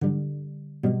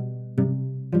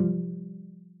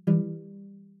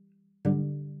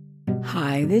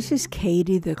Hi, this is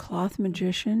Katie, the Cloth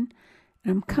Magician,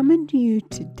 and I'm coming to you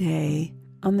today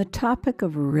on the topic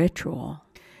of ritual.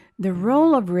 The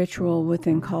role of ritual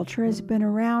within culture has been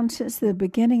around since the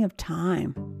beginning of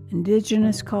time.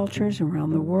 Indigenous cultures around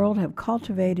the world have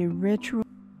cultivated ritual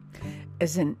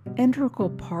as an integral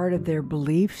part of their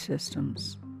belief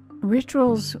systems.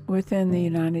 Rituals within the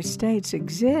United States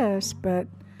exist, but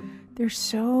they're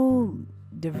so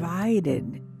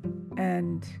divided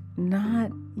and not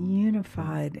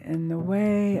unified in the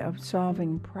way of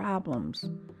solving problems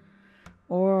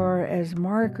or as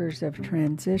markers of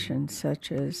transition,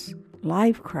 such as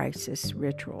life crisis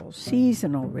rituals,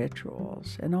 seasonal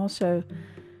rituals, and also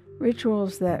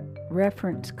rituals that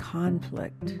reference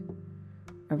conflict,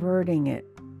 averting it,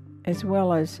 as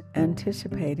well as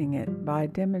anticipating it by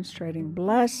demonstrating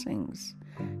blessings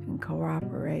and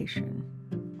cooperation.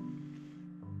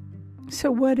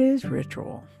 So what is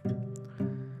ritual?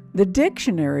 The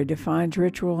dictionary defines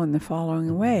ritual in the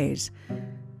following ways.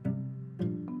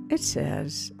 It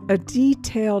says, a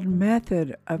detailed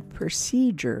method of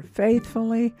procedure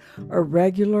faithfully or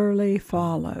regularly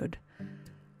followed,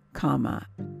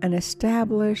 an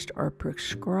established or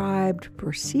prescribed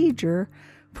procedure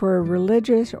for a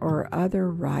religious or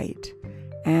other rite,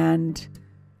 and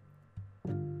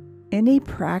any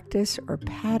practice or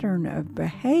pattern of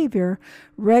behavior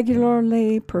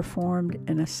regularly performed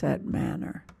in a set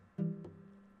manner.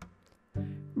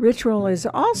 Ritual is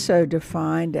also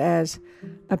defined as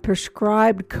a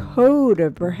prescribed code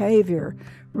of behavior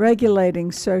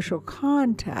regulating social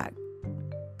contact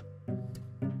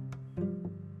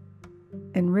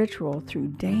and ritual through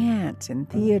dance and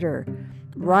theater,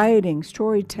 writing,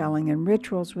 storytelling, and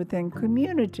rituals within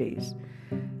communities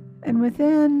and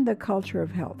within the culture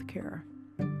of healthcare.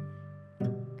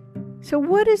 So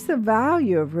what is the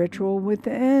value of ritual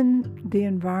within the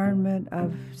environment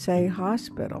of, say,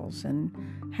 hospitals and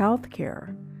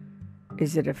healthcare?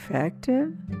 Is it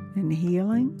effective in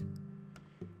healing?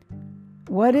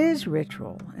 What is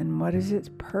ritual and what is its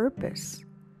purpose?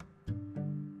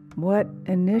 What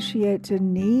initiates a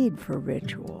need for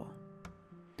ritual?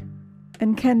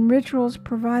 And can rituals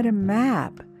provide a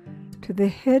map to the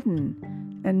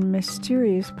hidden and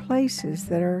mysterious places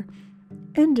that are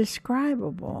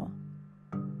indescribable?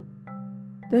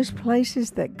 Those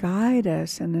places that guide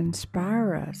us and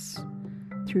inspire us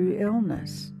through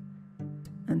illness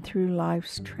and through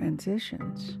life's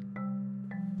transitions.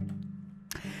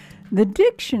 The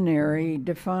dictionary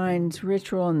defines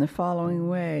ritual in the following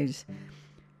ways.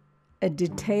 A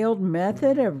detailed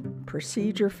method of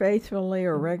procedure faithfully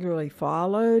or regularly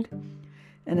followed,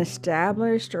 an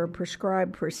established or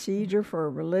prescribed procedure for a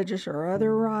religious or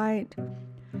other rite,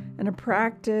 and a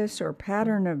practice or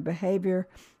pattern of behavior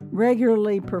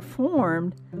regularly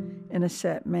performed in a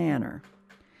set manner.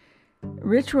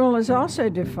 Ritual is also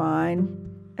defined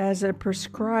as a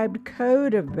prescribed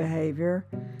code of behavior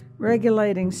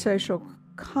regulating social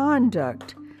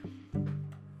conduct.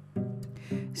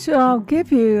 So I'll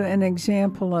give you an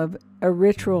example of a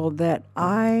ritual that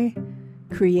I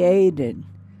created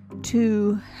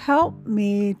to help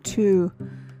me to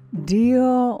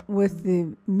deal with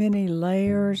the many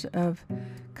layers of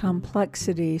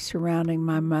complexity surrounding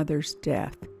my mother's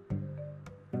death.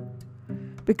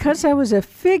 Because I was a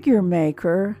figure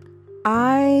maker,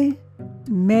 I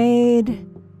made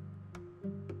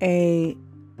a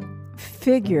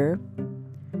figure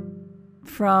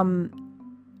from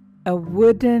a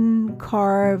wooden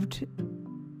carved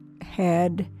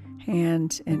head,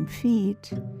 hands, and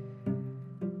feet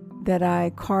that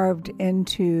I carved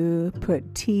into,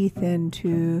 put teeth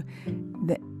into.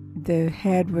 The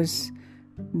head was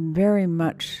very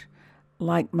much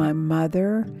like my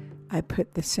mother. I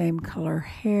put the same color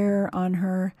hair on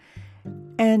her,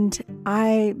 and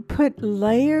I put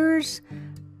layers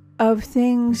of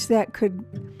things that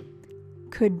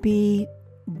could be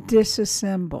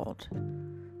disassembled,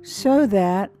 so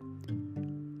that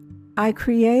I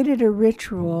created a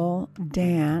ritual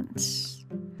dance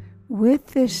with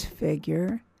this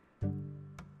figure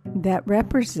that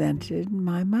represented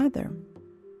my mother.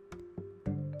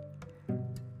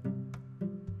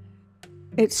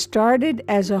 It started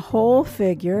as a whole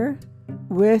figure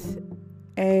with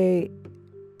a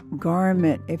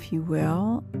garment, if you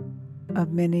will,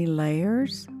 of many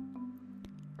layers.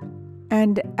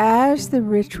 And as the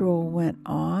ritual went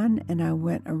on and I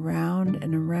went around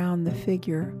and around the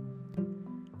figure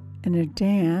in a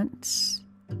dance,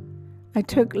 I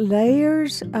took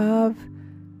layers of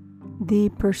the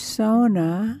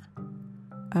persona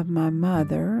of my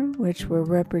mother, which were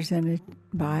represented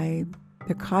by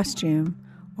the costume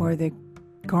or the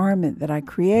garment that I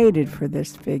created for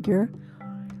this figure.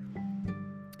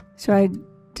 So I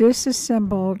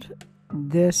disassembled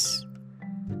this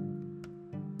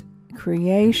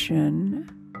creation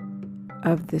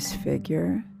of this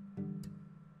figure,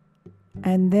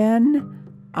 and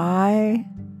then I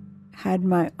had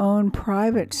my own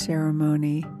private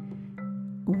ceremony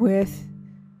with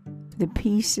the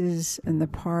pieces and the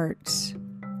parts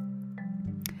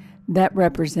that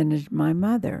represented my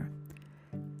mother.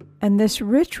 And this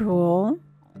ritual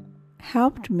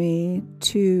helped me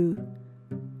to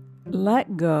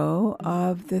let go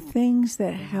of the things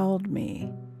that held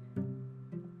me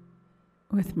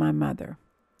with my mother.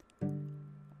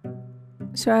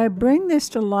 So I bring this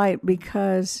to light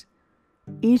because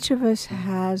each of us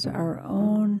has our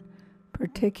own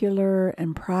particular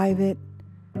and private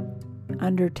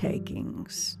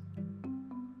undertakings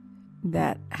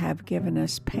that have given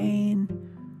us pain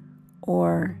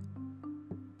or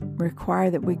require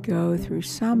that we go through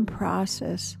some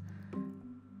process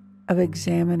of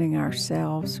examining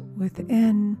ourselves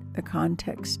within the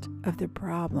context of the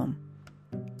problem.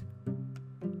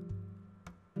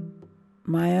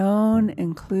 My own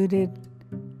included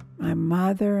my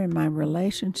mother and my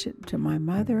relationship to my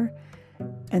mother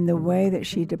and the way that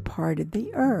she departed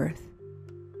the earth.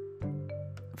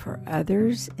 For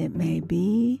others, it may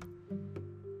be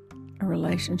a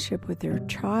relationship with their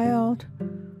child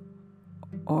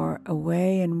or a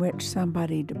way in which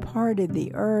somebody departed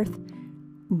the earth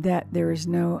that there is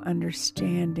no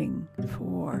understanding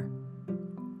for.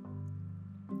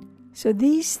 So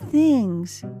these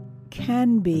things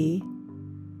can be,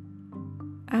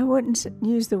 I wouldn't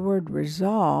use the word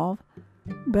resolve,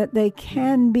 but they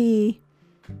can be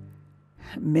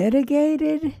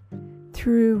mitigated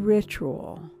through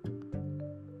ritual,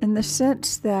 in the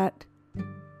sense that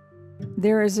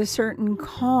there is a certain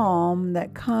calm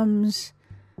that comes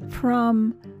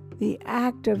from the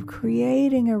act of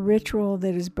creating a ritual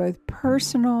that is both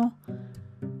personal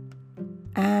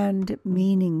and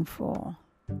meaningful.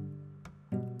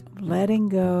 Letting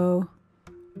go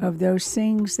of those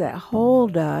things that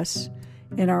hold us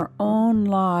in our own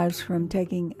lives from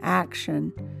taking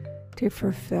action to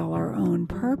fulfill our own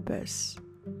purpose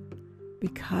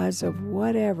because of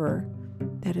whatever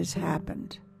that has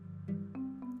happened.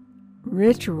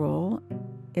 Ritual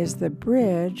is the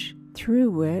bridge through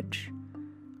which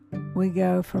we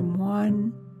go from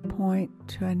one point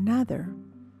to another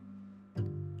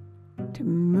to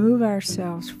move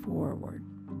ourselves forward.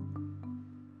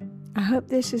 I hope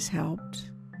this has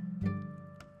helped.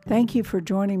 Thank you for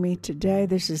joining me today.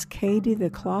 This is Katie, the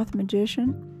Cloth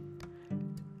Magician.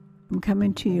 I'm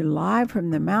coming to you live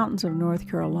from the mountains of North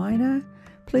Carolina.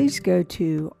 Please go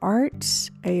to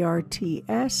artsin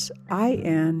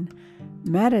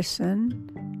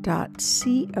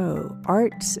medicine.co,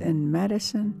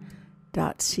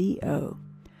 artsinmedicine.co.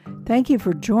 Thank you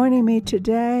for joining me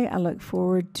today. I look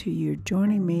forward to you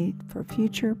joining me for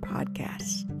future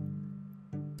podcasts.